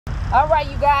All right,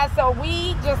 you guys, so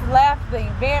we just left the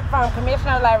event from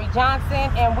Commissioner Larry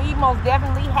Johnson, and we most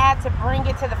definitely had to bring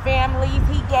it to the families.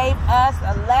 He gave us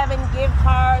 11 gift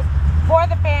cards for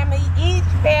the family, each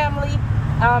family.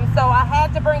 So I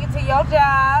had to bring it to your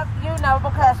job, you know,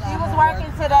 because she was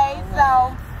working today,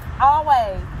 so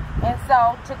always. And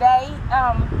so today,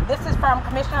 this is from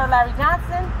Commissioner Larry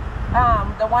Johnson,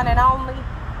 the one and only.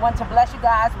 Want to bless you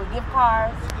guys with gift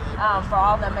cards for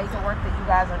all the amazing work that you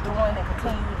guys are doing, and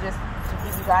continue just to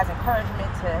give you guys encouragement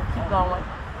to keep going.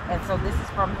 And so this is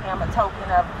from him, a token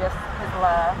of just his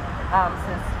love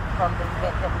since from the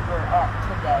event that we were at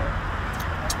today.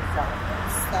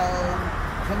 So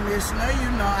Commissioner, you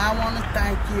know, I want to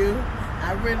thank you.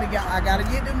 I got to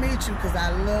get to meet you because I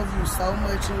love you so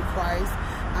much in Christ.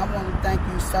 I want to thank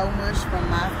you so much from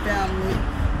my family.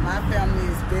 My family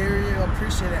is very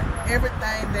appreciative of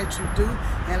everything that you do.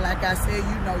 And like I said,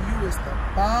 you know, you is the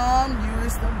bomb. You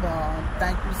is the bomb.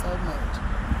 Thank you so much.